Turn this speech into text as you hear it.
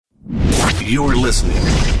You're listening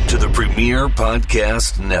to the Premier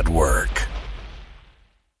Podcast Network.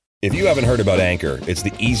 If you haven't heard about Anchor, it's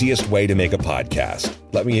the easiest way to make a podcast.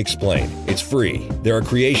 Let me explain. It's free. There are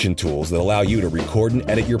creation tools that allow you to record and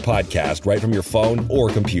edit your podcast right from your phone or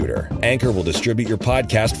computer. Anchor will distribute your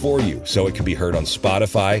podcast for you so it can be heard on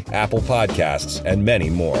Spotify, Apple Podcasts, and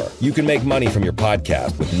many more. You can make money from your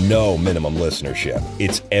podcast with no minimum listenership.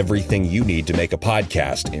 It's everything you need to make a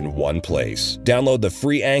podcast in one place. Download the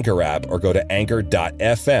free Anchor app or go to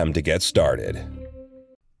anchor.fm to get started.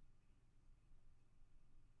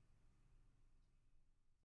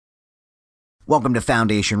 Welcome to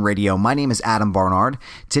Foundation Radio. My name is Adam Barnard.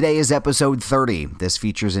 Today is episode 30. This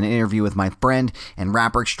features an interview with my friend and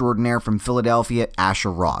rapper extraordinaire from Philadelphia,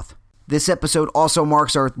 Asher Roth. This episode also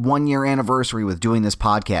marks our 1-year anniversary with doing this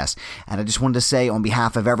podcast, and I just wanted to say on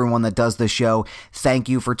behalf of everyone that does the show, thank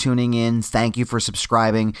you for tuning in, thank you for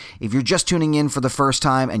subscribing. If you're just tuning in for the first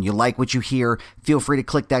time and you like what you hear, feel free to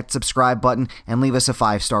click that subscribe button and leave us a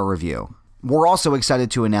 5-star review. We're also excited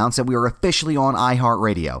to announce that we are officially on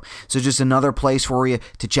iHeartRadio, so just another place for you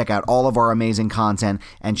to check out all of our amazing content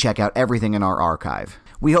and check out everything in our archive.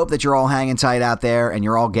 We hope that you're all hanging tight out there and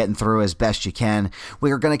you're all getting through as best you can. We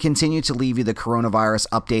are going to continue to leave you the coronavirus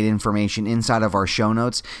update information inside of our show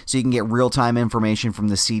notes so you can get real-time information from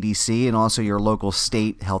the CDC and also your local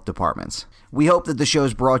state health departments. We hope that the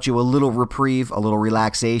show's brought you a little reprieve, a little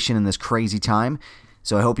relaxation in this crazy time.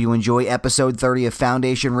 So I hope you enjoy episode 30 of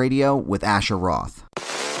Foundation Radio with Asher Roth.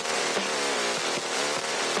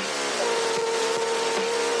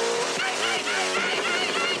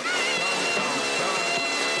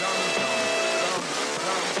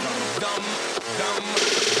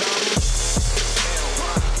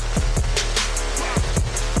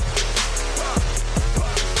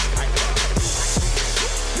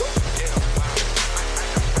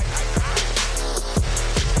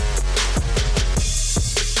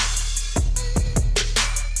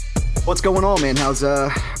 What's going on, man?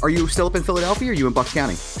 Are you still up in Philadelphia or are you in Bucks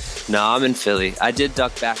County? No, I'm in Philly. I did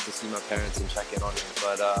duck back to see my parents and check in on them,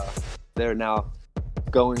 but they're now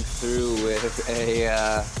going through with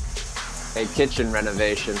a kitchen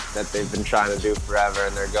renovation that they've been trying to do forever,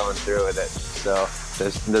 and they're going through with it. So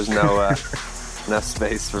there's no no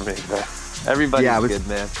space for me, but everybody's good,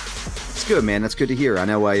 man. It's good, man. That's good to hear. I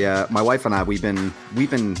know my wife and I, we've been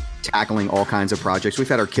tackling all kinds of projects. We've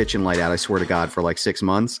had our kitchen light out, I swear to God, for like 6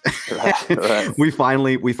 months. Right. we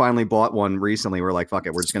finally bought one recently. We're like, fuck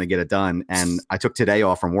it, we're just going to get it done. And I took today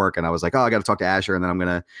off from work and I was like, oh, I got to talk to Asher and then I'm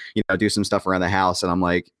going to, do some stuff around the house. And I'm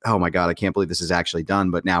like, oh my God, I can't believe this is actually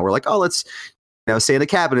done. But now we're like, oh, let's, sand the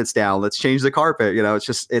cabinets down. Let's change the carpet.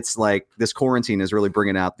 It's like this quarantine is really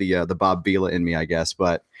bringing out the Bob Vila in me, I guess.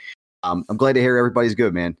 But I'm glad to hear everybody's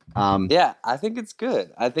good, man. Yeah, I think it's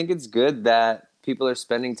good. I think it's good that people are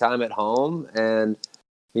spending time at home and,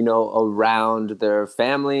 around their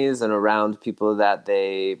families and around people that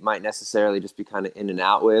they might necessarily just be kind of in and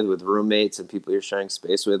out with roommates and people you're sharing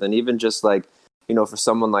space with. And even just like, for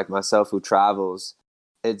someone like myself who travels,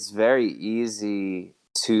 it's very easy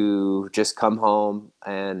to just come home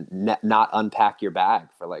and not unpack your bag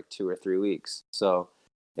for like 2 or 3 weeks. So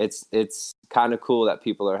it's kind of cool that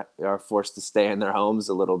people are forced to stay in their homes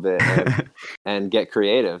a little bit and get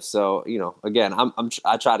creative. So, again,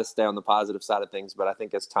 I try to stay on the positive side of things, but I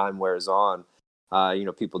think as time wears on,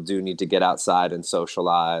 people do need to get outside and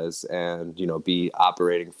socialize and, be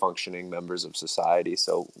operating, functioning members of society.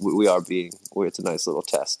 So it's a nice little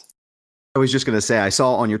test. I was just going to say, I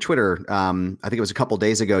saw on your Twitter, I think it was a couple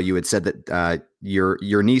days ago, you had said that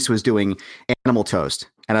your niece was doing animal toast.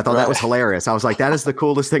 And I thought that was hilarious. I was like, that is the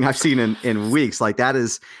coolest thing I've seen in weeks. Like, that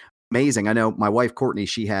is amazing. I know my wife, Courtney,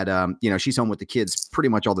 she had, she's home with the kids pretty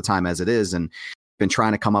much all the time as it is. And been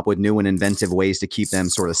trying to come up with new and inventive ways to keep them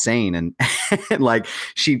sort of sane. And like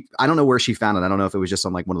I don't know where she found it. I don't know if it was just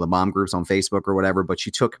on like one of the mom groups on Facebook or whatever, but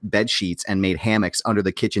she took bed sheets and made hammocks under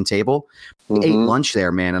the kitchen table, ate lunch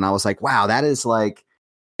there, man. And I was like, wow, that is like,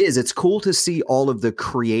 it's cool to see all of the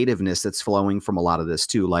creativeness that's flowing from a lot of this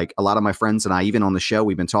too. Like a lot of my friends and I, even on the show,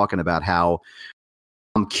 we've been talking about how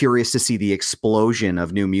I'm curious to see the explosion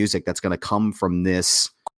of new music that's going to come from this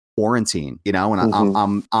quarantine,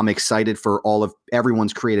 and I'm excited for all of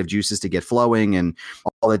everyone's creative juices to get flowing and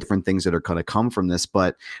all the different things that are going to come from this.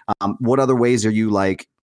 But what other ways are you like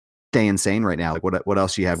staying sane right now? Like what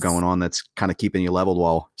else do you have going on that's kind of keeping you leveled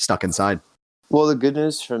while stuck inside? Well, the good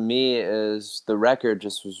news for me is the record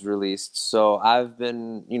just was released. So I've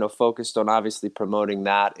been, focused on obviously promoting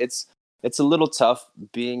that. It's a little tough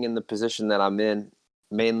being in the position that I'm in,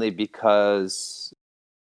 mainly because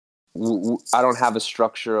I don't have a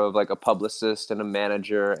structure of like a publicist and a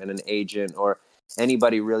manager and an agent or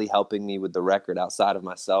anybody really helping me with the record outside of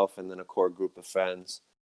myself and then a core group of friends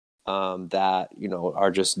that, you know,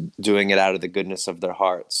 are just doing it out of the goodness of their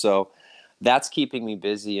heart. So that's keeping me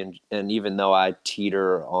busy. And even though I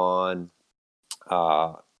teeter on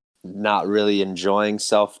not really enjoying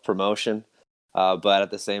self-promotion, but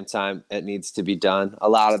at the same time, it needs to be done. A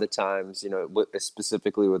lot of the times, you know,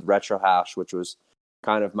 specifically with Retro Hash, which was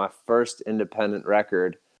kind of my first independent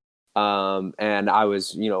record, and I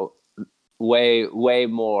was, you know, way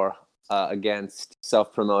more against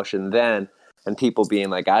self-promotion then, and people being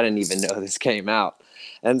like, I didn't even know this came out.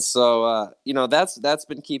 And so, you know, that's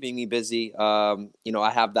been keeping me busy. You know,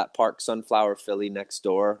 I have that Park Sunflower Philly next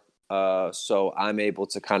door. So I'm able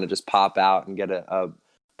to kind of just pop out and get a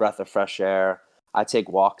breath of fresh air. I take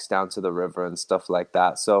walks down to the river and stuff like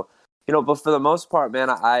that. So, you know, but for the most part, man,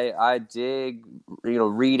 I dig, you know,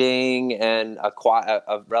 reading and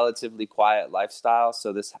a relatively quiet lifestyle.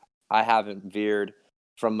 So I haven't veered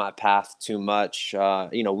from my path too much.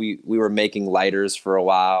 You know, we were making lighters for a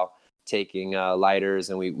while, taking lighters,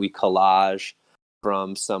 and we collage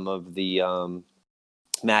from some of the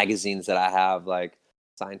magazines that I have, like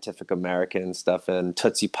Scientific American and stuff, and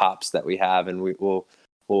Tootsie Pops that we have, and we'll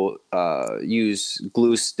use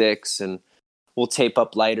glue sticks and we'll tape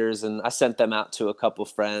up lighters, and I sent them out to a couple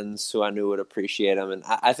friends who I knew would appreciate them. And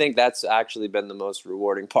I think that's actually been the most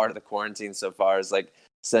rewarding part of the quarantine so far, is like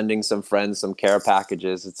sending some friends some care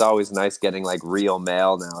packages. It's always nice getting like real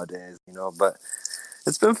mail nowadays, you know, but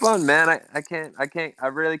it's been fun, man. I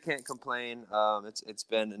really can't complain. It's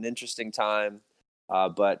been an interesting time.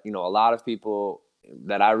 But you know, a lot of people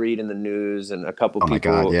that I read in the news and a couple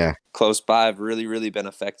people close by have really been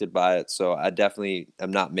affected by it. So I definitely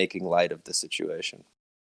am not making light of the situation.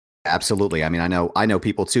 Absolutely. I mean, I know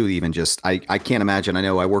people too, even just, I can't imagine. I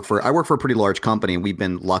know I work for a pretty large company, and we've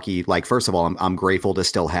been lucky. Like, first of all, I'm grateful to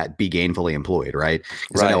still be gainfully employed. Right.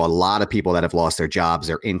 Because I know a lot of people that have lost their jobs,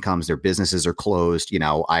 their incomes, their businesses are closed. You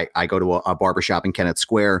know, I go to a barbershop in Kennett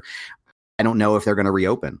Square. I don't know if they're going to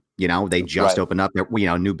reopen. You know, they just opened up their, you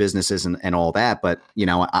know, new businesses and all that. But, you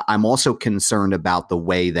know, I'm also concerned about the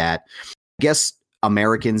way that, I guess,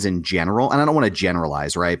 Americans in general, and I don't want to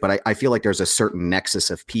generalize, right? But I feel like there's a certain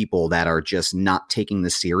nexus of people that are just not taking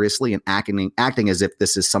this seriously and acting as if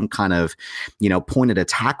this is some kind of, you know, pointed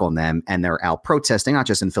attack on them, and they're out protesting, not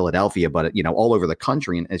just in Philadelphia, but, you know, all over the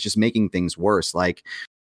country. And it's just making things worse. Like,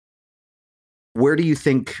 where do you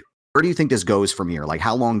think this goes from here? Like,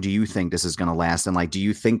 how long do you think this is going to last? And like, do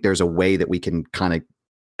you think there's a way that we can kind of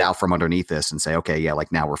out from underneath this and say, okay, yeah,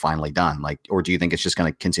 like now we're finally done? Like, or do you think it's just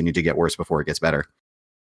going to continue to get worse before it gets better?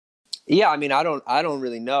 Yeah, I mean, I don't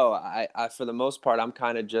really know. I for the most part, I'm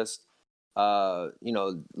kind of just, you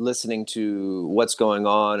know, listening to what's going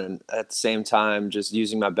on, and at the same time, just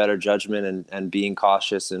using my better judgment and being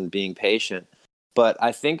cautious and being patient. But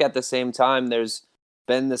I think at the same time, there's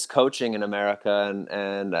been this coaching in America,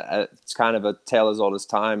 and it's kind of a tale as old as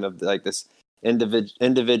time, of like this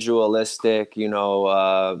individualistic, you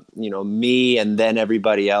know, me and then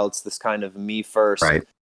everybody else, this kind of me first. Right.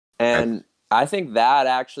 And I think that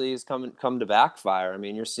actually has come to backfire. I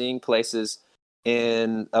mean, you're seeing places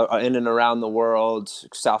in and around the world,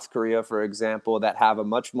 South Korea, for example, that have a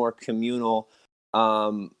much more communal,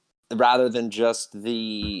 rather than just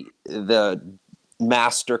the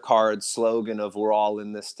MasterCard slogan of "we're all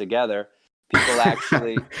in this together." People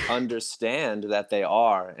actually understand that they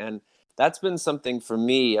are, and that's been something for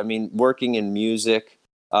me. I mean, working in music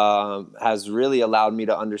has really allowed me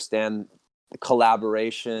to understand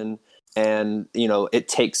collaboration, and, you know, it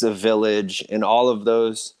takes a village, and all of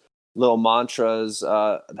those little mantras,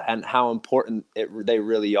 and how important they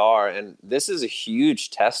really are. And this is a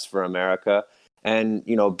huge test for America. And,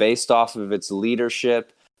 you know, based off of its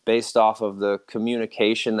leadership, based off of the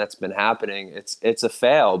communication that's been happening, it's a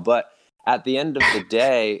fail. But at the end of the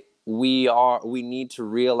day, we need to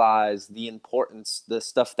realize the importance, the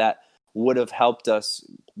stuff that would have helped us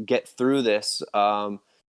get through this, on,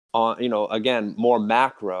 you know, again, more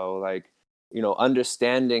macro, like, you know,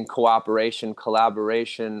 understanding cooperation,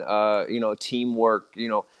 collaboration, you know, teamwork, you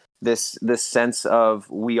know, this sense of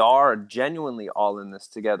we are genuinely all in this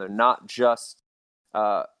together, not just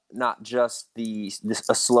a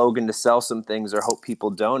slogan to sell some things or hope people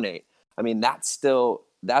donate. I mean, that's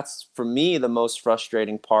for me the most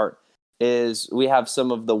frustrating part, is we have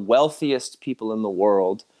some of the wealthiest people in the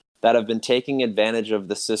world that have been taking advantage of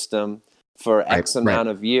the system for X amount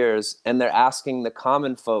of years, and they're asking the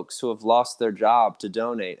common folks who have lost their job to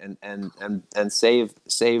donate and save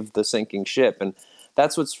the sinking ship. And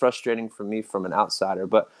that's what's frustrating for me from an outsider.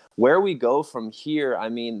 But where we go from here, I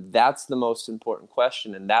mean, that's the most important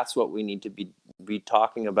question, and that's what we need to be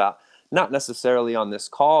talking about not necessarily on this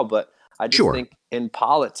call, but I just Sure. think in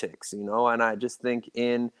politics, and I just think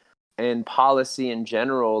in policy in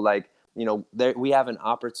general, like, we have an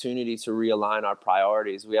opportunity to realign our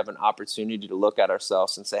priorities. We have an opportunity to look at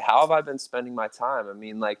ourselves and say, how have I been spending my time? I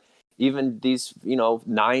mean, like, even these,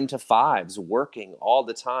 9 to 5s, working all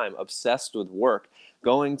the time, obsessed with work,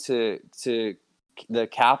 going to the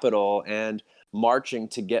Capitol and marching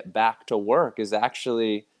to get back to work is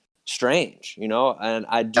actually strange, and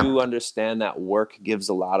I do understand that work gives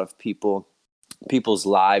a lot of people's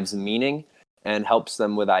lives meaning and helps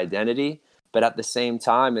them with identity. But at the same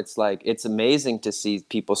time, it's like, it's amazing to see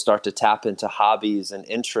people start to tap into hobbies and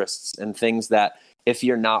interests and things that, if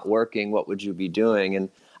you're not working, what would you be doing? And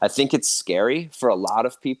I think it's scary for a lot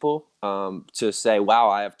of people to say, wow,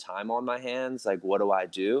 I have time on my hands. Like, what do I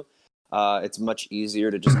do? It's much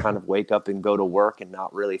easier to just kind of wake up and go to work and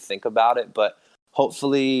not really think about it. But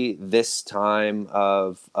hopefully this time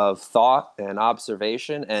of thought and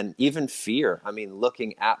observation and even fear, I mean,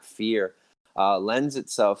 looking at fear, lends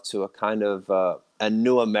itself to a kind of a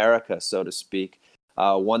new America, so to speak,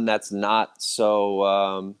 one that's not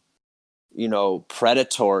so,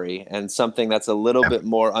 predatory, and something that's a little bit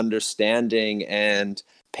more understanding and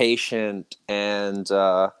patient and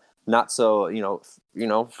not so,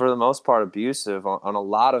 for the most part, abusive on a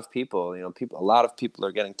lot of people. A lot of people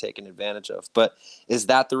are getting taken advantage of. But is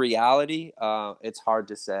that the reality? It's hard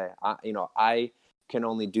to say. I can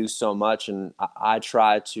only do so much, and I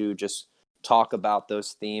try to just talk about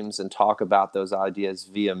those themes and talk about those ideas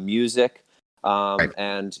via music.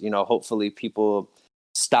 And, hopefully people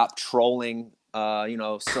stop trolling,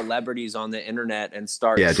 celebrities on the internet and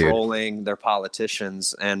start trolling their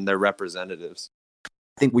politicians and their representatives.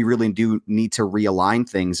 I think we really do need to realign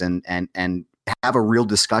things and have a real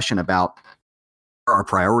discussion about where our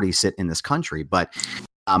priorities sit in this country. But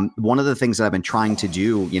one of the things that I've been trying to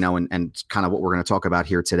do, and kind of what we're going to talk about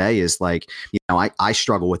here today is like, I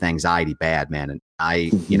struggle with anxiety bad, man. And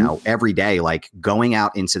I, every day, like going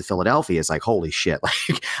out into Philadelphia is like, holy shit,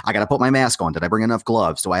 like I got to put my mask on. Did I bring enough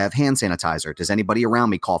gloves? Do I have hand sanitizer? Does anybody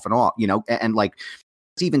around me coughing off? And like,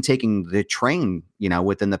 even taking the train,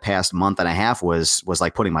 within the past month and a half was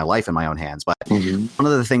like putting my life in my own hands. But one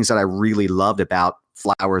of the things that I really loved about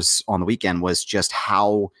Flowers on the Weekend was just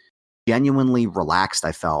how genuinely relaxed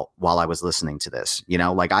I felt while I was listening to this.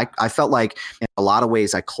 Like I felt like in a lot of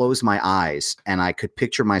ways I closed my eyes and I could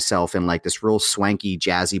picture myself in like this real swanky,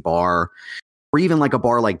 jazzy bar, or even like a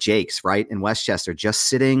bar like Jake's, right, in Westchester, just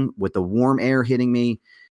sitting with the warm air hitting me,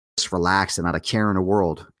 just relaxed and not a care in the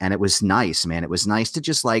world. And it was nice, man. It was nice to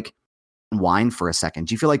just like unwind for a second.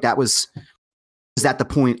 Do you feel like was that the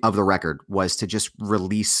point of the record, was to just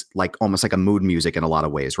release like almost like a mood music in a lot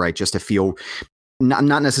of ways, right? Just to feel,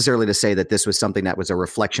 not necessarily to say that this was something that was a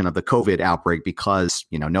reflection of the COVID outbreak, because,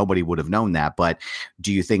 nobody would have known that. But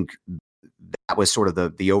do you think that was sort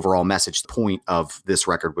of the overall message? The point of this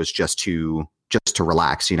record was just to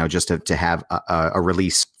relax, just to have a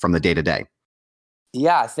release from the day to day.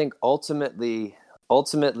 Yeah, I think ultimately,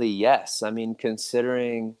 yes. I mean,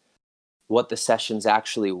 considering what the sessions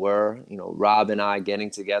actually were, Rob and I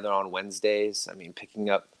getting together on Wednesdays, I mean,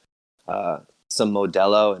 picking up some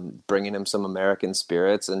Modelo and bringing him some American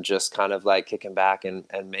spirits and just kind of like kicking back and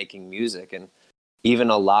making music. And even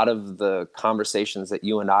a lot of the conversations that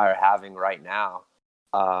you and I are having right now,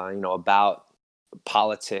 about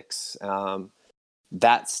politics,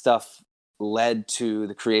 that stuff led to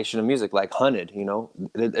the creation of music like Hunted.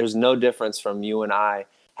 There's no difference from you and I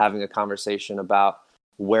having a conversation about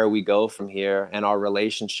where we go from here and our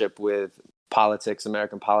relationship with politics,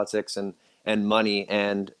 American politics, and money,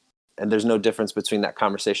 and there's no difference between that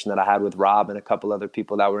conversation that I had with Rob and a couple other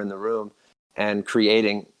people that were in the room and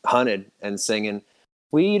creating Hunted and singing,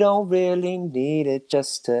 "We don't really need it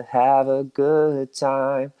just to have a good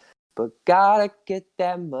time, but gotta get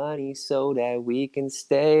that money so that we can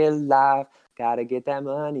stay alive. Gotta get that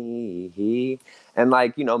money." And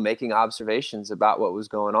like, making observations about what was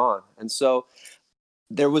going on. And so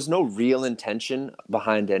there was no real intention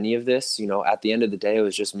behind any of this. At the end of the day, it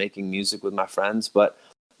was just making music with my friends. But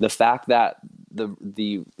the fact that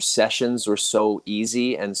the sessions were so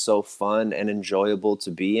easy and so fun and enjoyable to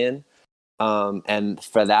be in, and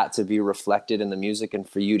for that to be reflected in the music and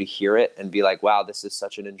for you to hear it and be like, wow, this is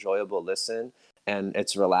such an enjoyable listen and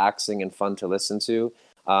it's relaxing and fun to listen to.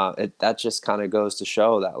 That just kind of goes to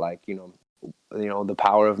show that, like, the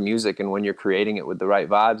power of music. And when you're creating it with the right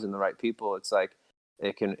vibes and the right people, it's like,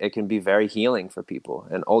 it can be very healing for people.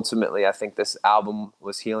 And ultimately, I think this album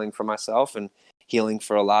was healing for myself and healing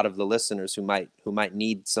for a lot of the listeners who might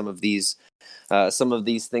need some of these some of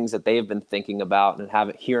these things that they've been thinking about,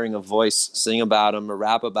 and hearing a voice sing about them or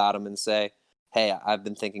rap about them and say, hey, I've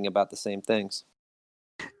been thinking about the same things.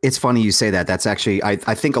 It's funny you say that. That's actually, I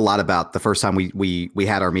think a lot about the first time we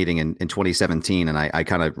had our meeting in 2017, and I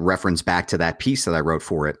kind of reference back to that piece that I wrote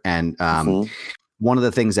for it. And one of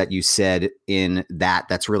the things that you said in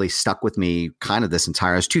that's really stuck with me kind of this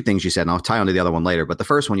entire, there's two things you said, and I'll tie on to the other one later. But the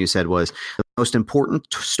first one you said was, the most important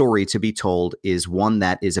story to be told is one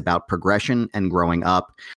that is about progression and growing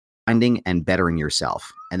up, finding and bettering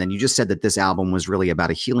yourself. And then you just said that this album was really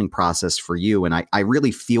about a healing process for you. And I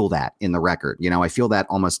really feel that in the record. You know, I feel that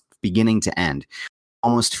almost beginning to end.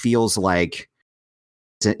 Almost feels like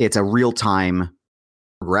it's a real time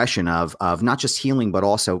progression of not just healing, but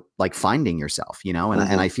also like finding yourself, you know?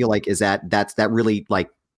 And I feel like that really like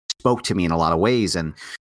spoke to me in a lot of ways. And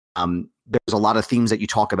there's a lot of themes that you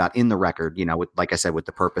talk about in the record, you know, with, like I said, with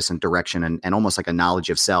the purpose and direction and almost like a knowledge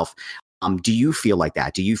of self. Do you feel like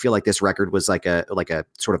that? Do you feel like this record was like a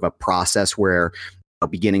sort of a process where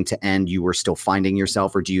beginning to end, you were still finding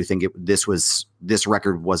yourself? Or do you think this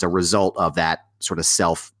record was a result of that sort of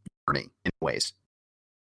self journey in ways?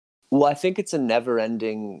 Well, I think it's a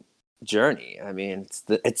never-ending journey. I mean,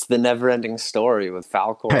 it's the never-ending story with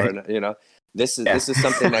Falcor, and you know, this is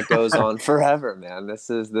something that goes on forever, man. This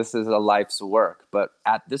is a life's work. But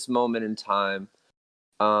at this moment in time,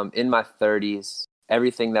 in my 30s,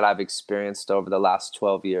 everything that I've experienced over the last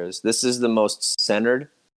 12 years, this is the most centered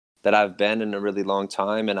that I've been in a really long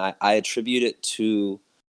time, and I attribute it to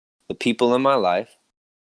the people in my life,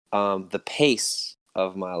 the pace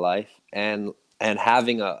of my life, and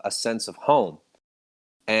having a sense of home.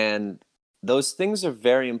 And those things are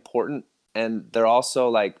very important, and they're also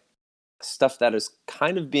like stuff that is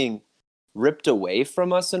kind of being ripped away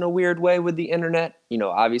from us in a weird way with the internet. You know,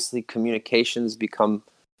 obviously communications become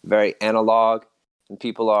very analog, and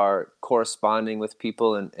people are corresponding with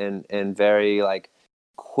people in very like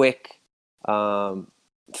quick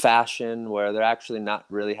fashion, where they're actually not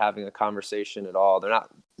really having a conversation at all. They're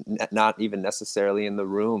not even necessarily in the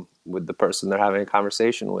room with the person they're having a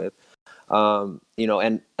conversation with. You know,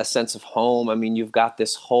 and a sense of home. I mean, you've got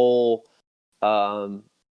this whole,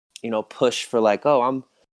 you know, push for like, oh,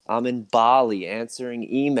 I'm in Bali answering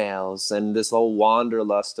emails, and this whole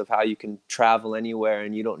wanderlust of how you can travel anywhere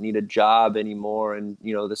and you don't need a job anymore. And,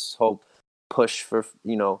 you know, this whole push for,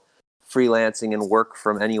 you know, freelancing and work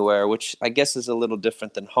from anywhere, which I guess is a little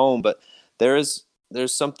different than home. But there's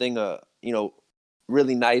something, you know,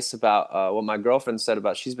 really nice about what my girlfriend said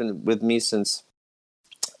about, she's been with me since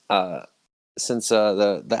the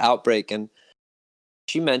outbreak, and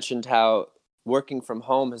she mentioned how working from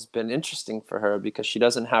home has been interesting for her because she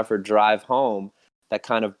doesn't have her drive home that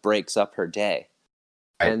kind of breaks up her day.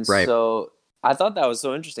 And so I thought that was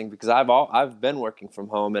so interesting because I've been working from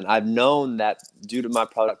home, and I've known that due to my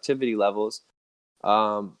productivity levels,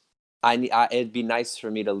 it'd be nice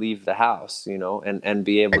for me to leave the house, you know, and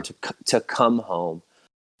be able to come home.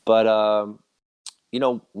 But you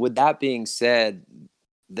know, with that being said,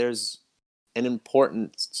 there's an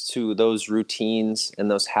importance to those routines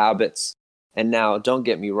and those habits. And now, don't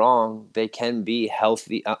get me wrong, they can be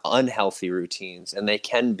healthy, unhealthy routines, and they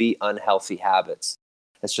can be unhealthy habits.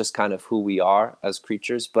 It's just kind of who we are as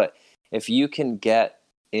creatures. But if you can get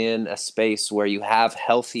in a space where you have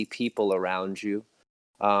healthy people around you,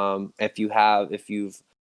 if you've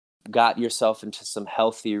got yourself into some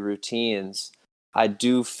healthy routines, I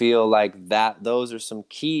do feel like that those are some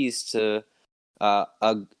keys to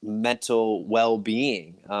a mental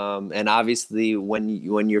well-being. And obviously when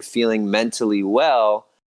you're feeling mentally well,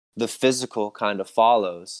 the physical kind of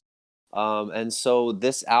follows. And so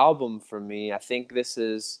this album for me, I think this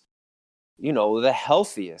is, you know, the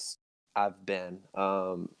healthiest I've been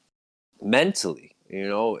mentally, you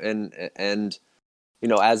know, and you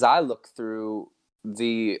know, as I look through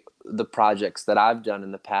the projects that I've done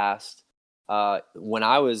in the past, when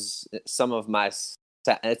I was at some of my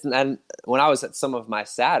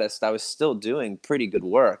saddest, I was still doing pretty good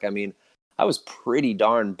work. I mean, I was pretty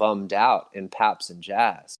darn bummed out in Paps and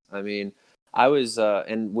Jazz. I mean, I was,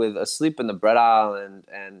 and with Asleep in the Bread Aisle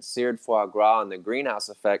and Seared Foie Gras and The Greenhouse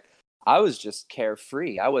Effect, I was just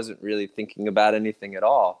carefree. I wasn't really thinking about anything at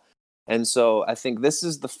all. And so I think this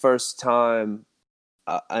is the first time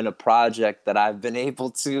in a project that I've been able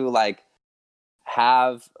to like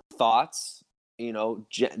have thoughts, you know,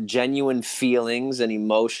 genuine feelings and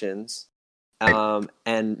emotions, and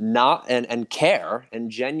care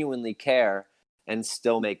and genuinely care and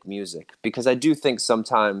still make music, because I do think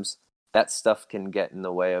sometimes that stuff can get in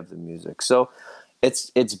the way of the music. So it's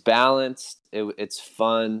balanced. It's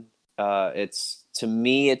fun. It's To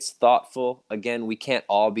me, it's thoughtful. Again, we can't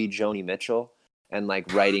all be Joni Mitchell and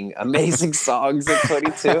like writing amazing songs at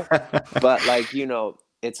 22, but like, you know,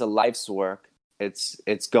 it's a life's work.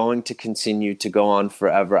 It's going to continue to go on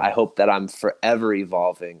forever. I hope that I'm forever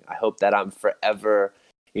evolving. I hope that I'm forever,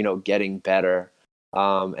 you know, getting better,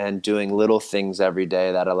 and doing little things every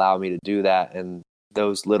day that allow me to do that. And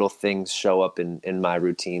those little things show up in my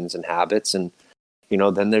routines and habits. And, you know,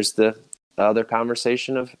 then there's the other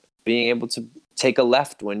conversation of being able to take a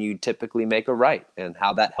left when you typically make a right, and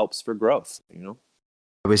how that helps for growth, you know?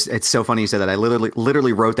 It's so funny you said that. I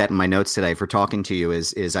literally wrote that in my notes today for talking to you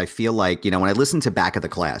is I feel like, you know, when I listen to Back of the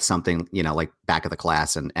Class, something, you know, like Back of the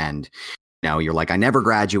Class and, you know, you're like, I never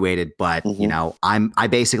graduated, but you know, I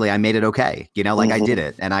made it okay. You know, like I did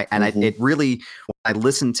it. And it really, when I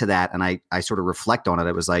listened to that and I sort of reflect on it,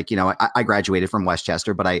 it was like, you know, I graduated from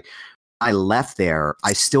Westchester, but I left there,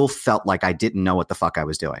 I still felt like I didn't know what the fuck I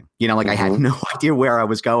was doing. You know, like I had no idea where I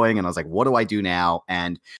was going. And I was like, what do I do now?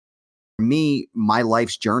 And for me, my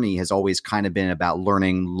life's journey has always kind of been about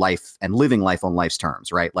learning life and living life on life's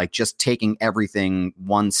terms, right? Like just taking everything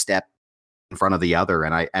one step in front of the other.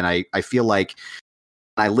 And I feel like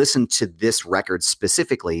I listen to this record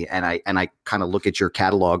specifically, and I kind of look at your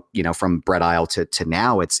catalog, you know, from Bread Isle to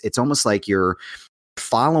now, it's almost like you're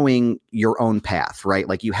following your own path, right?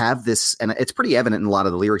 Like you have this, and it's pretty evident in a lot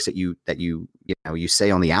of the lyrics that you you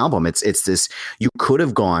say on the album. It's this, you could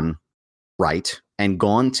have gone right and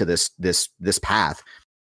gone to this path,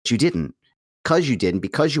 but you didn't.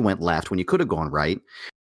 Because you went left when you could have gone right.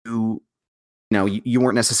 You know, you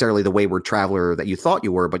weren't necessarily the wayward traveler that you thought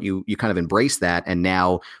you were, but you kind of embraced that, and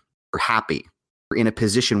now you're happy. You're in a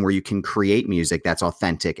position where you can create music that's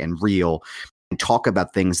authentic and real, and talk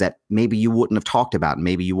about things that maybe you wouldn't have talked about, and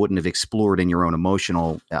maybe you wouldn't have explored in your own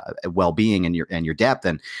emotional well-being and your depth.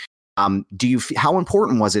 And how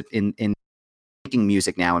important was it in making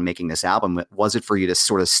music now and making this album? Was it for you to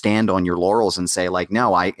sort of stand on your laurels and say like,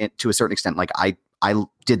 no, to a certain extent, like I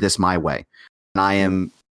did this my way, and I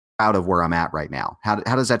am proud of where I'm at right now? How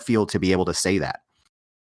does that feel to be able to say that?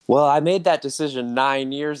 Well, I made that decision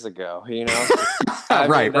 9 years ago, you know. I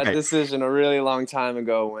made that decision a really long time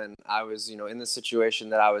ago when I was, you know, in the situation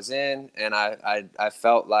that I was in, and I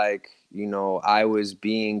felt like, you know, I was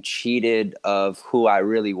being cheated of who I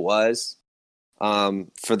really was,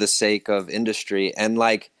 for the sake of industry. And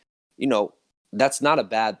like, you know, that's not a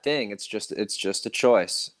bad thing. It's just a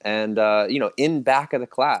choice. And, you know, in Back of the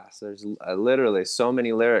Class, there's literally so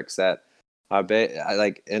many lyrics that are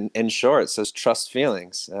like in short, it says trust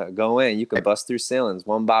feelings, go in, you can bust through ceilings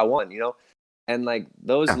one by one, you know? And like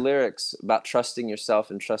those lyrics about trusting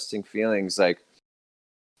yourself and trusting feelings, like,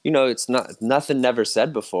 you know, it's nothing never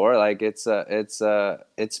said before. Like it's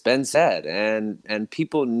been said, and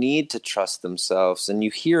people need to trust themselves. And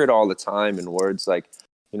you hear it all the time in words like,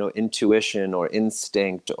 you know, intuition or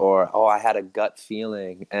instinct, or, oh, I had a gut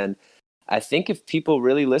feeling. And I think if people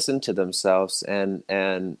really listened to themselves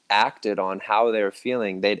and acted on how they're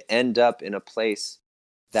feeling, they'd end up in a place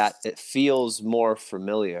that it feels more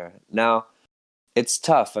familiar. Now, it's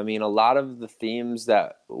tough. I mean, a lot of the themes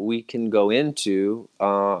that we can go into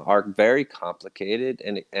are very complicated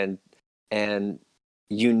and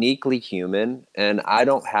uniquely human, and I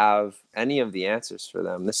don't have any of the answers for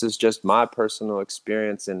them. This is just my personal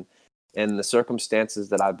experience and the circumstances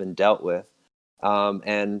that I've been dealt with.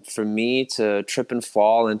 And for me to trip and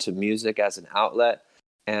fall into music as an outlet,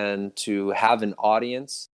 and to have an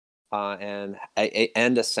audience, and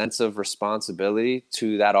a sense of responsibility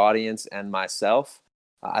to that audience and myself,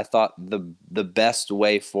 I thought the best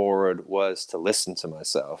way forward was to listen to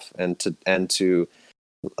myself and to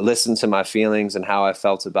listen to my feelings and how I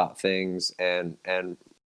felt about things, and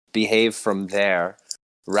behave from there,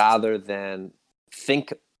 rather than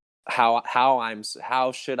think how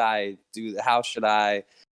should I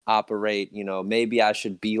operate, you know, maybe I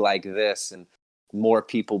should be like this and more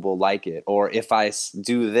people will like it, or if I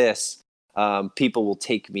do this, people will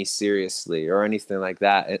take me seriously, or anything like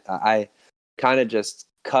that. I kind of just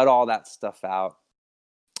cut all that stuff out,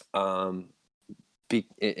 and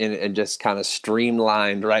just kind of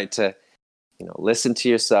streamlined right to, you know, listen to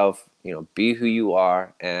yourself, you know, be who you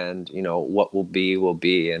are, and, you know, what will be.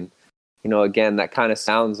 And, you know, again, that kind of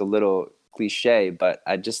sounds a little cliche, but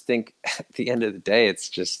I just think at the end of the day, it's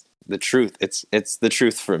just the truth. It's the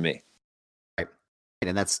truth for me. Right.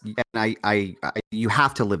 And I you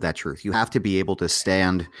have to live that truth. You have to be able to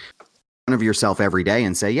stand in front of yourself every day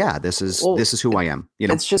and say, yeah, this is who I am. You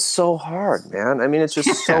know, it's just so hard, man. I mean, it's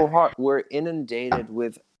just so hard. We're inundated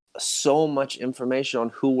with so much information on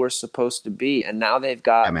who we're supposed to be. And now they've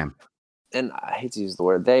got and I hate to use the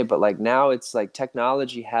word they, but like now it's like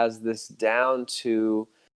technology has this down to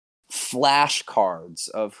flashcards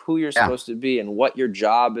of who you're Yeah. supposed to be and what your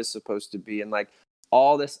job is supposed to be, and like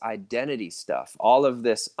all this identity stuff, all of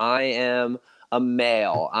this, I am a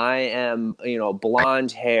male, I am,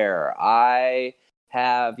 blonde hair, I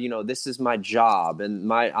have, this is my job,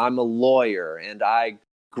 and I'm a lawyer, and I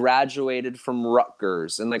graduated from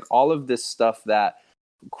Rutgers, and like all of this stuff that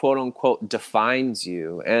quote unquote defines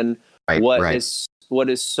you. And Right. Right. what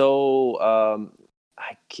is so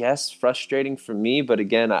I guess frustrating for me, but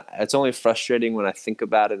again, it's only frustrating when I think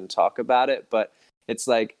about it and talk about it. But it's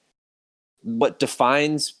like what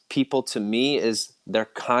defines people to me is their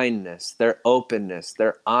kindness, their openness,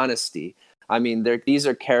 their honesty. I mean, these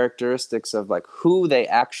are characteristics of like who they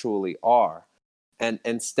actually are. And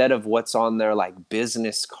instead of what's on their like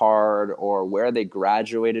business card or where they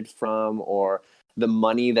graduated from or the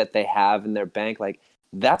money that they have in their bank, like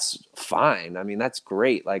that's fine. I mean, that's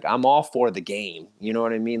great. Like I'm all for the game. You know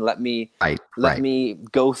what I mean? Let me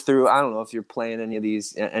go through. I don't know if you're playing any of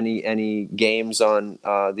these any games on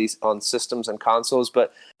these on systems and consoles,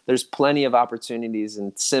 but there's plenty of opportunities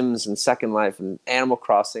in Sims and Second Life and Animal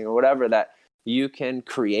Crossing or whatever that you can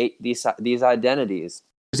create these identities.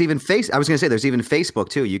 There's even I was going to say there's even Facebook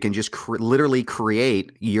too. You can just literally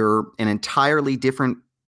create an entirely different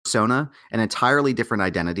persona, an entirely different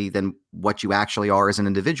identity than what you actually are as an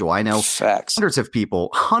individual. I know Facts. hundreds of people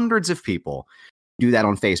do that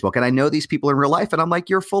on Facebook. And I know these people in real life, and I'm like,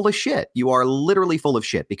 you're full of shit. You are literally full of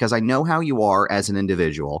shit because I know how you are as an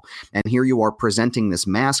individual. And here you are presenting this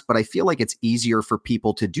mask, but I feel like it's easier for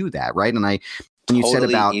people to do that, right? And you said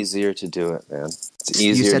about easier to do it, man. It's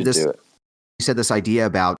easier to do it. You said this idea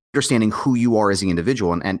about understanding who you are as an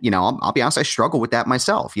individual. And I'll be honest, I struggle with that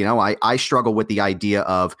myself. I struggle with the idea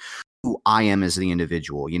of who I am as the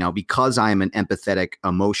individual, because I am an empathetic,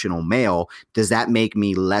 emotional male. Does that make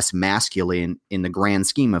me less masculine in the grand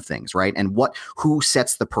scheme of things? Right. And who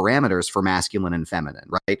sets the parameters for masculine and feminine?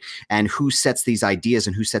 Right. And who sets these ideas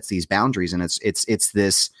and who sets these boundaries? And it's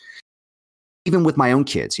this. Even with my own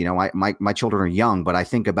kids, my children are young, but I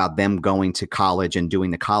think about them going to college and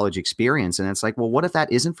doing the college experience. And it's like, well, what if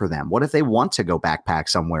that isn't for them? What if they want to go backpack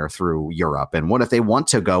somewhere through Europe? And what if they want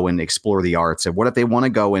to go and explore the arts? And what if they want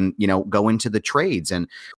to go and, go into the trades? And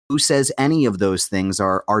who says any of those things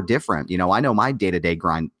are different? I know my day-to-day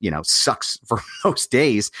grind, sucks for most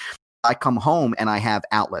days. I come home and I have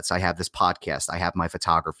outlets. I have this podcast. I have my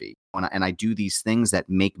photography. And I do these things that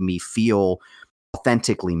make me feel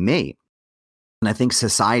authentically me. And I think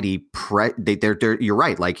society, you're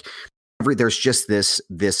right. Like there's just this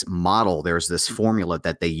model, there's this formula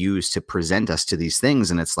that they use to present us to these things,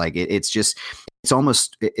 and it's like it's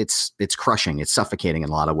crushing, it's suffocating in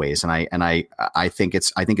a lot of ways. And I think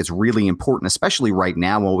it's really important, especially right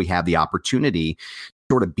now when we have the opportunity to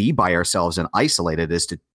sort of be by ourselves and isolated, is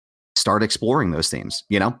to start exploring those themes.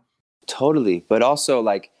 Totally, but also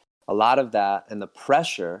like a lot of that and the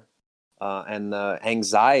pressure. And the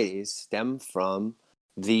anxieties stem from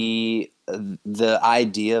the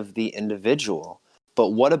idea of the individual. But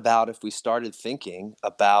what about if we started thinking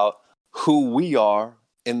about who we are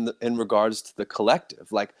in regards to the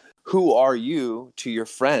collective? Like, who are you to your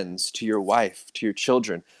friends, to your wife, to your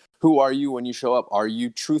children? Who are you when you show up? Are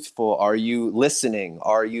you truthful? Are you listening?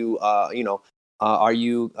 Are you,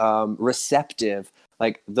 receptive?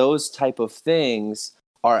 Like those type of things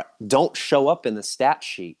don't show up in the stat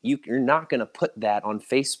sheet. You're not going to put that on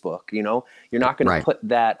Facebook. You're not going to put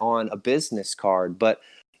that on a business card. But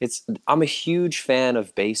I'm a huge fan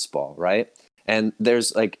of baseball, right? And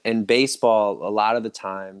there's like in baseball, a lot of the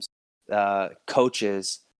times,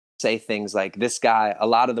 coaches say things like, this guy, a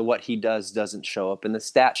lot of what he does doesn't show up in the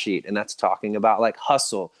stat sheet, and that's talking about like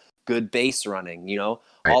hustle, good base running,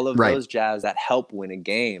 all of those jazz that help win a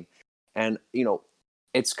game. And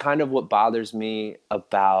it's kind of what bothers me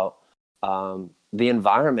about the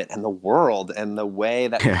environment and the world and the way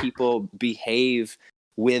that people behave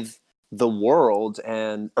with the world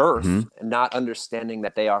and Earth, and not understanding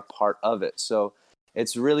that they are part of it. So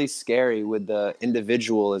it's really scary with the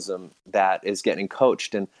individualism that is getting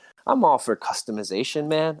coached. And I'm all for customization,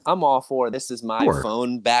 man. I'm all for this is my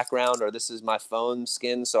phone background or this is my phone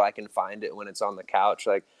skin so I can find it when it's on the couch.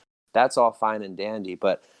 Like that's all fine and dandy.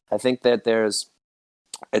 But I think that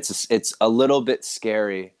it's a little bit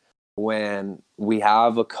scary when we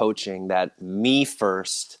have a coaching that me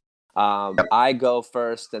first, I go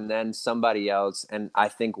first and then somebody else. And I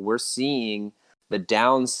think we're seeing the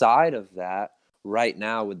downside of that right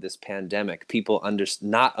now with this pandemic. People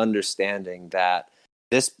not understanding that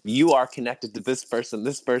you are connected to this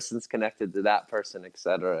person's connected to that person, et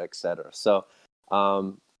cetera, et cetera. So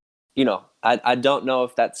I don't know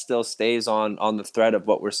if that still stays on the thread of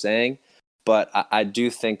what we're saying, but I do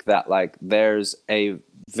think that like there's a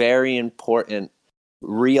very important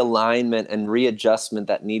realignment and readjustment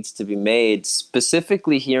that needs to be made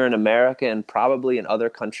specifically here in America and probably in other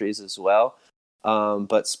countries as well.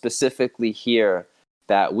 But specifically here,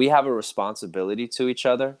 that we have a responsibility to each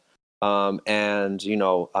other, and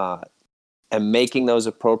and making those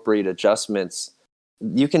appropriate adjustments.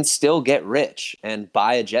 You can still get rich and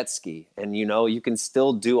buy a jet ski, and you can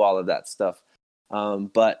still do all of that stuff.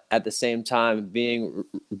 But at the same time,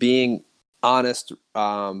 being honest,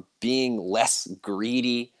 being less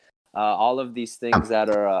greedy, all of these things that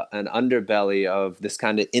are an underbelly of this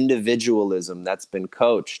kind of individualism that's been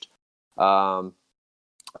coached, kind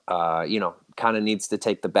of needs to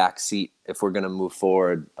take the back seat if we're going to move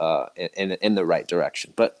forward in the right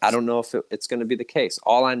direction. But I don't know if it's going to be the case.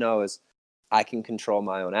 All I know is I can control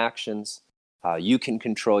my own actions. You can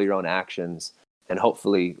control your own actions, and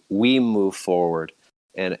hopefully we move forward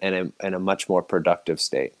in a much more productive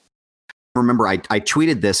state. Remember, I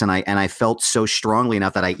tweeted this, and I felt so strongly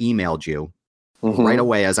enough that I emailed you right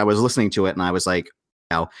away as I was listening to it, and I was like,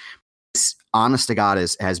 this, honest to God,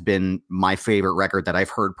 has been my favorite record that I've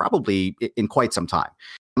heard probably in quite some time.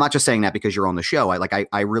 I'm not just saying that because you're on the show.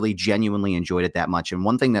 I really genuinely enjoyed it that much. And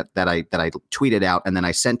one thing that I tweeted out and then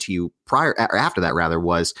I sent to you after that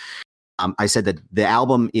was I said that the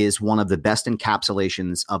album is one of the best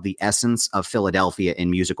encapsulations of the essence of Philadelphia in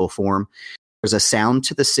musical form. There's a sound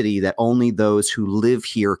to the city that only those who live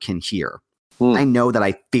here can hear. I know that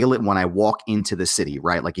I feel it when I walk into the city,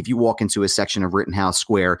 right? Like if you walk into a section of Rittenhouse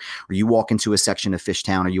Square, or you walk into a section of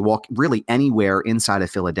Fishtown, or you walk really anywhere inside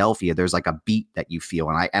of Philadelphia, there's like a beat that you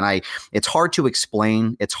feel. And it's hard to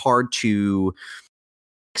explain. It's hard to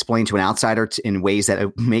explain to an outsider in ways that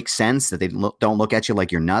it makes sense, that they don't look at you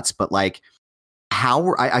like you're nuts. But like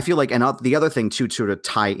how I feel like, and the other thing too, to sort of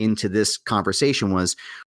tie into this conversation was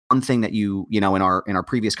one thing that you in our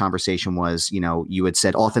previous conversation was, you had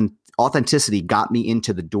said authenticity got me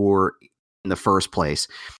into the door in the first place.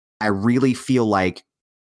 I really feel like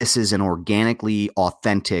this is an organically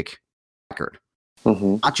authentic record.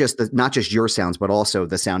 Not just your sounds, but also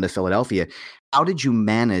the sound of Philadelphia. How did you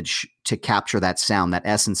manage to capture that sound, that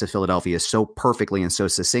essence of Philadelphia so perfectly and so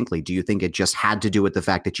succinctly? Do you think it just had to do with the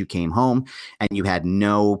fact that you came home and you had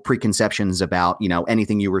no preconceptions about,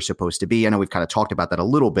 anything you were supposed to be? I know we've kind of talked about that a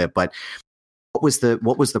little bit, but what was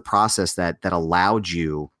the process that allowed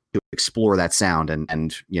you to explore that sound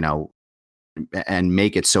and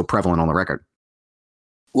make it so prevalent on the record?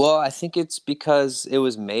 Well, I think it's because it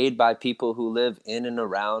was made by people who live in and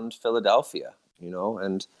around Philadelphia,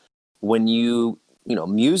 and when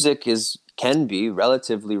music can be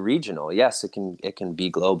relatively regional. Yes, it can be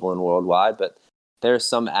global and worldwide, but there are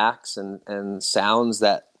some acts and sounds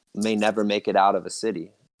that may never make it out of a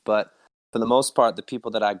city. But for the most part, the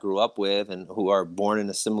people that I grew up with and who are born in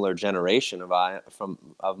a similar generation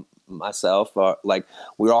of myself are like,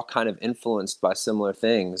 we're all kind of influenced by similar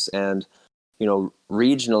things. And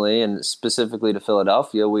regionally and specifically to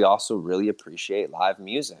Philadelphia, we also really appreciate live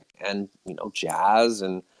music and jazz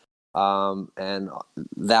and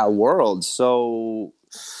that world. So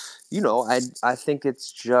I think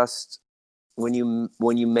it's just when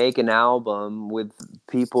you make an album with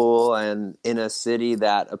people and in a city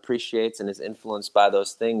that appreciates and is influenced by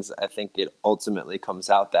those things, I think it ultimately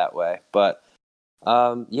comes out that way. But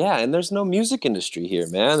and there's no music industry here,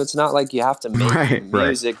 man. It's not like you have to make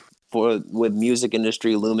music with music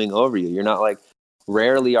industry looming over you. You're not like,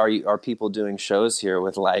 rarely are people doing shows here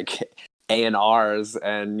with like A&Rs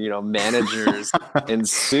and managers in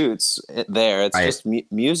suits there. It's just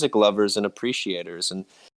music lovers and appreciators. And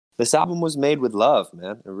this album was made with love,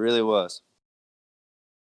 man. It really was.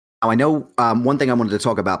 Now, I know one thing I wanted to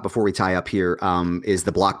talk about before we tie up here is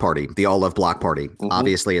the block party, the All Love block party.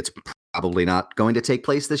 Obviously, it's probably not going to take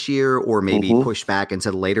place this year, or maybe pushed back into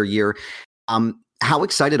the later year. How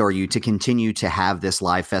excited are you to continue to have this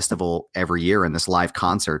live festival every year and this live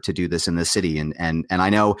concert, to do this in the city? And I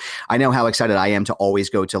know how excited I am to always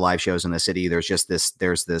go to live shows in the city. There's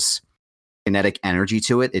this kinetic energy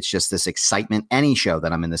to it. It's just this excitement, any show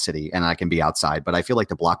that I'm in the city and I can be outside. But I feel like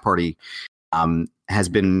the block party has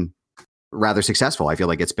been rather successful. I feel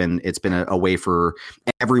like it's been a way for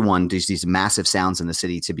everyone, these massive sounds in the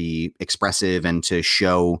city, to be expressive and to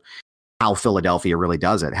show how Philadelphia really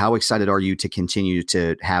does it. How excited are you to continue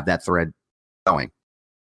to have that thread going?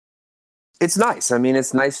 It's nice. I mean,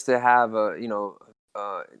 it's nice to have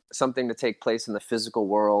something to take place in the physical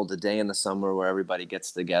world, a day in the summer where everybody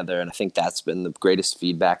gets together. And I think that's been the greatest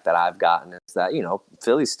feedback that I've gotten, is that,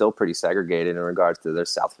 Philly's still pretty segregated in regards to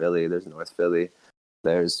there's South Philly, there's North Philly.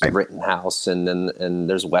 There's Rittenhouse, and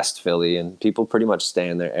there's West Philly, and people pretty much stay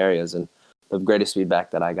in their areas. And the greatest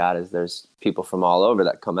feedback that I got is there's people from all over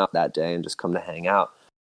that come out that day and just come to hang out.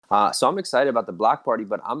 So I'm excited about the block party,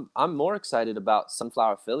 but I'm more excited about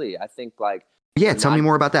Sunflower Philly. I think tell me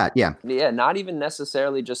more about that. Yeah, not even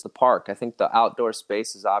necessarily just the park. I think the outdoor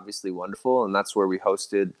space is obviously wonderful, and that's where we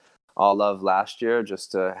hosted All Love last year,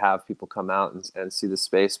 just to have people come out and see the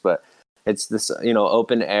space. But it's this,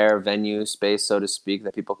 open air venue space, so to speak,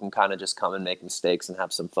 that people can kind of just come and make mistakes and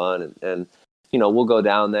have some fun. And we'll go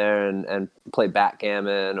down there and play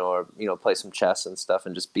backgammon or, play some chess and stuff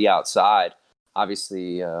and just be outside.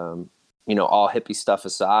 Obviously, all hippie stuff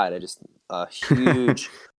aside, I just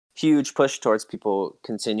huge push towards people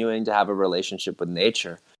continuing to have a relationship with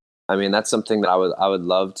nature. I mean, that's something that I would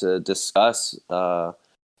love to discuss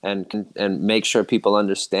and make sure people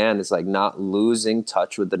understand is not losing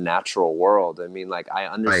touch with the natural world. I mean, I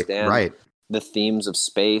understand the themes of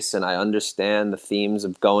space, and I understand the themes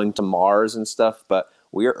of going to Mars and stuff, but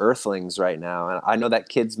we are earthlings right now. And I know that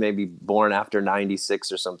kids maybe born after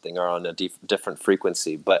 96 or something are on a different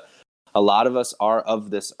frequency, but a lot of us are of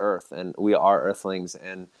this earth, and we are earthlings.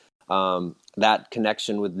 And that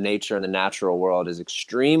connection with nature and the natural world is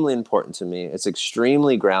extremely important to me. It's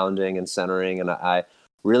extremely grounding and centering, and I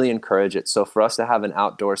really encourage it. So for us to have an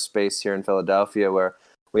outdoor space here in Philadelphia where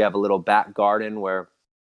we have a little back garden where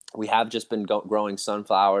we have just been growing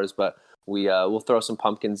sunflowers, but we'll throw some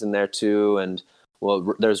pumpkins in there too. And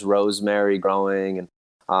there's rosemary growing and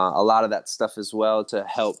a lot of that stuff as well to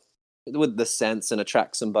help with the scents and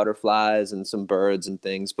attract some butterflies and some birds and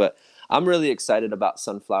things. But I'm really excited about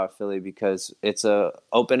Sunflower Philly because it's a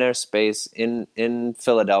open air space in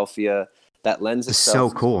Philadelphia that lends itself.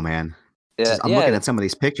 It's so cool, man. I'm looking at some of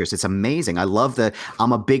these pictures. It's amazing.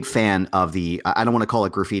 I'm a big fan of I don't want to call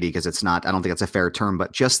it graffiti because it's not, I don't think that's a fair term,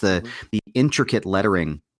 but just the intricate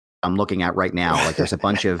lettering I'm looking at right now. There's a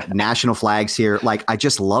bunch of national flags here. I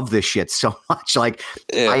just love this shit so much. I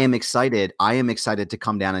am excited. I am excited to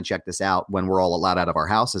come down and check this out when we're all allowed out of our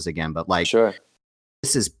houses again. But sure.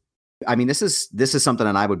 This is something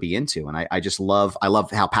that I would be into. And I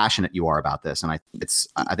love how passionate you are about this. And I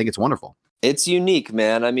think it's wonderful. It's unique,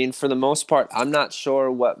 man. I mean, for the most part, I'm not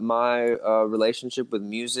sure what my relationship with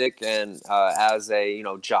music and as a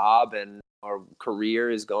job and or career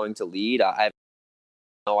is going to lead. I have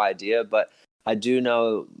no idea, but I do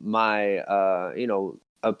know my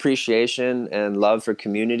appreciation and love for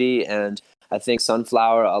community, and I think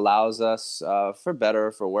Sunflower allows us, for better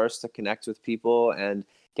or for worse, to connect with people and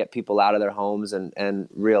get people out of their homes and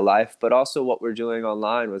real life. But also what we're doing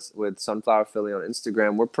online with Sunflower Philly on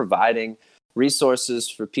Instagram, we're providing resources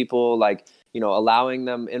for people, allowing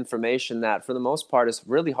them information that for the most part is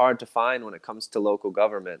really hard to find when it comes to local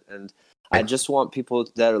government. And I just want people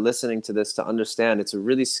that are listening to this to understand it's a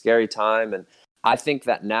really scary time. And I think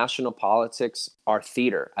that national politics are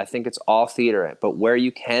theater. I think it's all theater, but where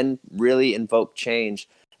you can really invoke change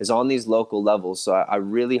is on these local levels. So I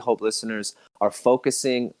really hope listeners are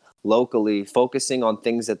focusing locally, focusing on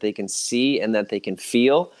things that they can see and that they can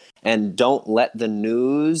feel, and don't let the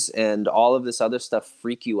news and all of this other stuff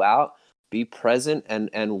freak you out. Be present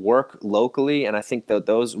and work locally. And I think that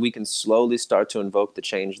those we can slowly start to invoke the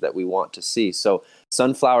change that we want to see. So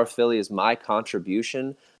Sunflower Philly is my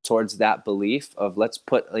contribution towards that belief of let's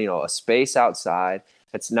put a space outside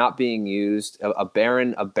that's not being used, a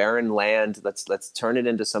barren land. Let's turn it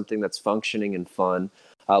into something that's functioning and fun.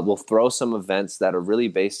 We'll throw some events that are really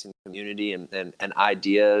based in community and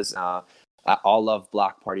ideas. All Love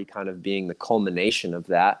Block Party kind of being the culmination of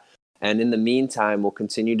that. And in the meantime, we'll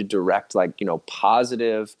continue to direct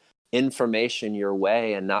positive information your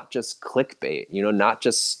way, and not just clickbait, not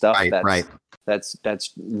just stuff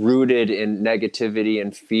that's rooted in negativity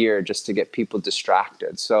and fear just to get people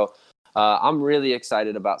distracted. So I'm really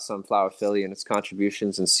excited about Sunflower Philly and its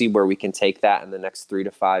contributions, and see where we can take that in the next 3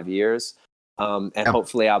 to 5 years.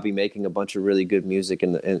 Hopefully I'll be making a bunch of really good music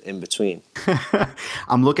in between.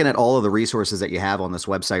 I'm looking at all of the resources that you have on this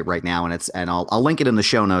website right now, and I'll link it in the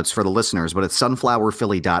show notes for the listeners, but it's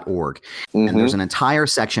sunflowerphilly.org. Mm-hmm. And there's an entire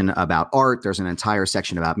section about art. There's an entire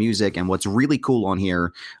section about music. And what's really cool on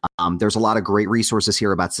here, there's a lot of great resources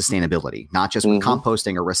here about sustainability, not just with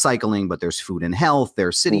composting or recycling, but there's food and health,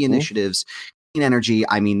 there's city initiatives, clean energy.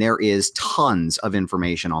 I mean, there is tons of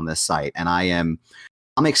information on this site, and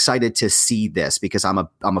I'm excited to see this because I'm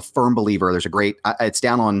a firm believer. There's a great, it's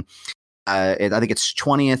down on, I think it's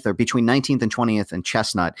 20th or between 19th and 20th and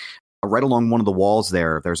Chestnut. Right along one of the walls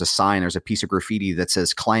there's a sign, there's a piece of graffiti that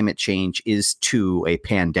says climate change is to a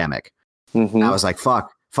pandemic. Mm-hmm. I was like,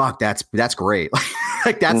 fuck, that's great.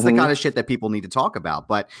 Like that's the kind of shit that people need to talk about.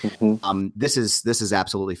 But Mm-hmm. this is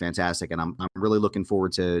absolutely fantastic, and I'm really looking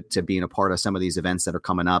forward to being a part of some of these events that are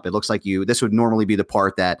coming up. It looks like this would normally be the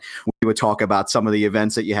part that we would talk about some of the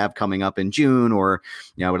events that you have coming up in June, or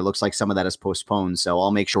but it looks like some of that is postponed. So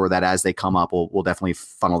I'll make sure that as they come up, we'll definitely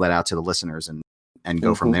funnel that out to the listeners and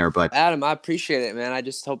go from there. But Adam, I appreciate it, man. I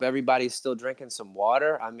just hope everybody's still drinking some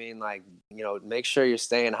water. I mean, like, make sure you're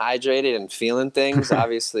staying hydrated and feeling things.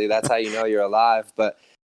 Obviously, that's how you know you're alive. But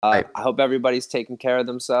I hope everybody's taking care of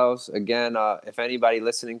themselves. Again, if anybody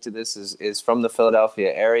listening to this is from the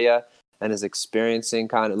Philadelphia area and is experiencing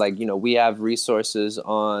kind of like, we have resources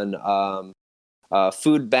on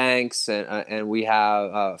food banks, and we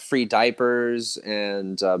have free diapers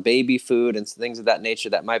and baby food and things of that nature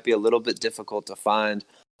that might be a little bit difficult to find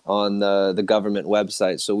on the government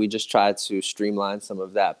website. So we just try to streamline some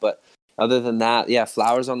of that. But other than that, yeah,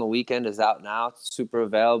 Flowers on the Weekend is out now. It's super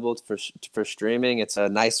available for streaming. It's a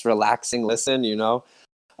nice, relaxing listen.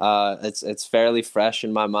 It's fairly fresh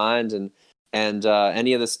in my mind, and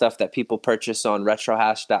any of the stuff that people purchase on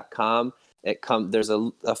retrohash.com. There's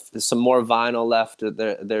some more vinyl left.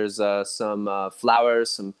 There's some flowers,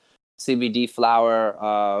 some CBD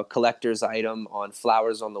flower collector's item on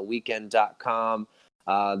flowersontheweekend.com.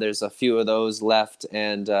 There's a few of those left,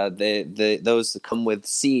 and those come with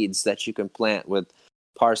seeds that you can plant with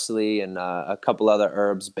parsley and a couple other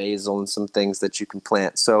herbs, basil, and some things that you can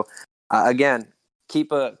plant. So again,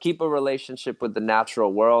 keep a relationship with the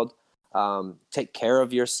natural world. Take care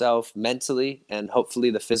of yourself mentally, and hopefully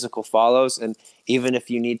the physical follows. And even if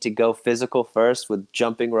you need to go physical first with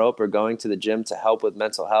jumping rope or going to the gym to help with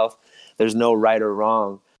mental health, there's no right or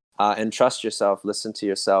wrong. And trust yourself, listen to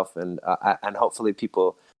yourself, and hopefully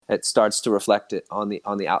it starts to reflect it on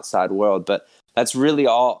the outside world. But that's really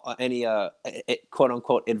all any quote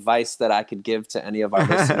unquote advice that I could give to any of our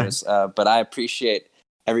listeners. But I appreciate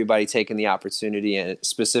everybody taking the opportunity, and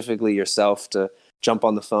specifically yourself, to jump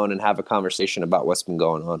on the phone and have a conversation about what's been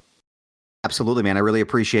going on. Absolutely, man. I really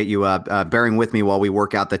appreciate you bearing with me while we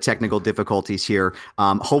work out the technical difficulties here.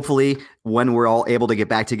 Hopefully, when we're all able to get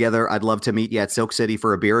back together, I'd love to meet you at Silk City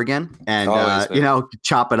for a beer again and,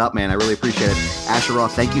 chop it up, man. I really appreciate it. Asher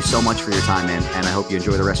Roth, thank you so much for your time, man. And I hope you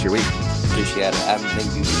enjoy the rest of your week. Appreciate it. Adam,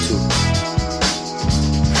 thank you too.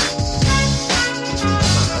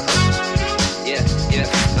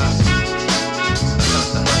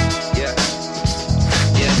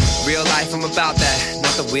 Real life, I'm about that.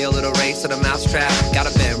 Not the wheel of the race or the mousetrap. Got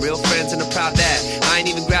a band, real friends and a proud dad. I ain't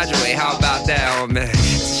even graduate, how about that? Oh man,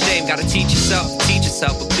 it's a shame, gotta teach yourself,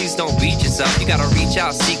 but please don't beat yourself. You gotta reach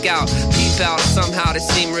out, seek out, peep out. Somehow they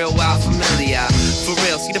seem real wild, familiar. For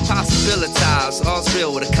real, see the possibilities. All's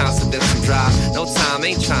real with a constant and drive. No time,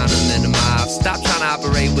 ain't trying to minimize. Stop trying to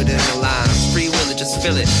operate within the lines. Free will, just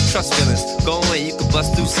feel it, trust feelings. Go in, you can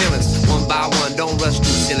bust through ceilings. One by one, don't rush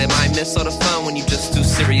through silly. Might miss all the fun when you just too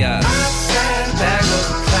serious. I sat back of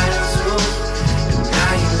the classroom, and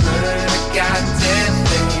now you learn a goddamn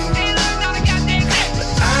thing. But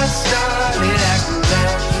I started acting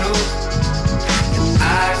natural, and I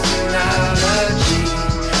turned out a G.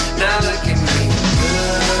 Now look at me,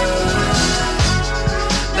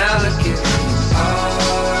 now look at me,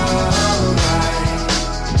 alright.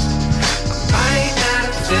 I might not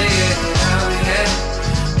have figured it out yet,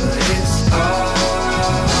 but it's alright.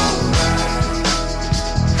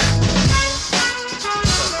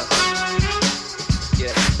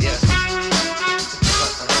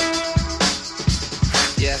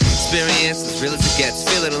 Experience as real as it gets.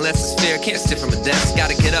 Feel it unless it's fear. Can't sit from a desk.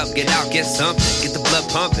 Gotta get up, get out, get something. Get the blood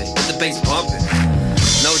pumping, get the bass bumping.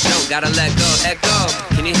 No joke, gotta let go, echo.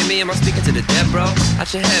 Can you hear me? Am I speaking to the dead, bro?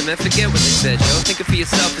 Out your head, man, forget what they said, yo. Thinking for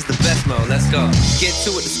yourself is the best mode, let's go. Get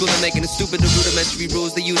to it, the school of making it stupid. The rudimentary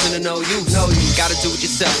rules they're using to no use. Gotta do it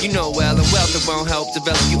yourself, you know well. And wealth it won't help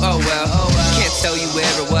develop you, oh well. Can't tell you where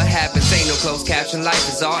or what happens. Ain't no closed caption, life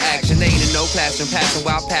is all action. Ain't in no classroom, passing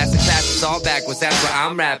while passing. Classes all backwards, that's why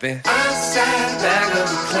I'm rapping. I sat back of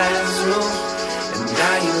the classroom, and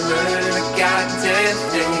now you learn a goddamn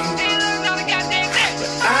thing.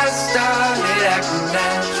 I started acting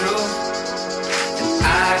natural, and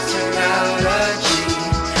I turned out a G.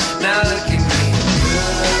 Now look at me,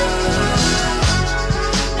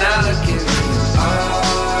 now look at me,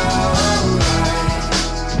 alright.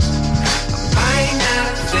 I might not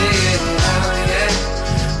have figured it out yet,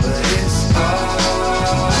 but it's alright.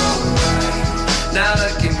 Now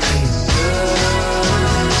look at me,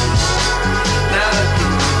 now look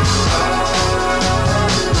at me, alright.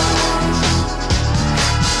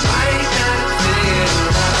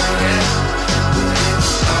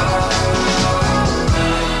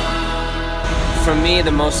 me,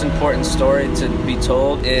 the most important story to be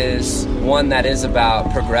told is one that is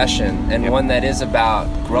about progression, and one that is about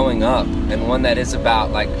growing up, and one that is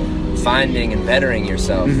about like finding and bettering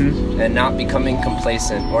yourself, and not becoming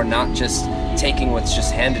complacent, or not just taking what's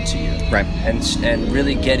just handed to you. Right. And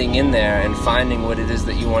really getting in there and finding what it is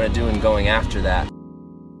that you want to do and going after that.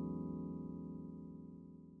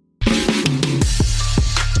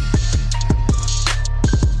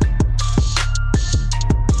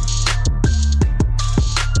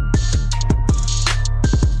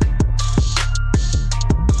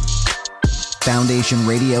 Foundation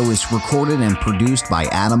Radio is recorded and produced by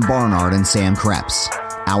Adam Barnard and Sam Krebs.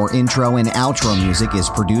 Our intro and outro music is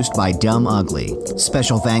produced by Dumb Ugly.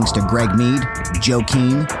 Special thanks to Greg Mead, Joe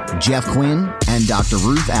Keane, Jeff Quinn, and Dr.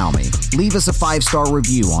 Ruth Almy. Leave us a 5-star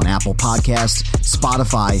review on Apple Podcasts,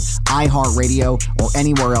 Spotify, iHeartRadio, or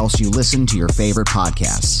anywhere else you listen to your favorite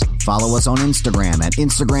podcasts. Follow us on Instagram at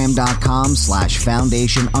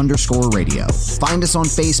Instagram.com/foundation_radio. Find us on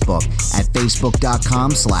Facebook at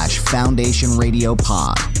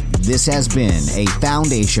Facebook.com/foundationradiopod. This has been a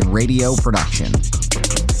Foundation Radio production.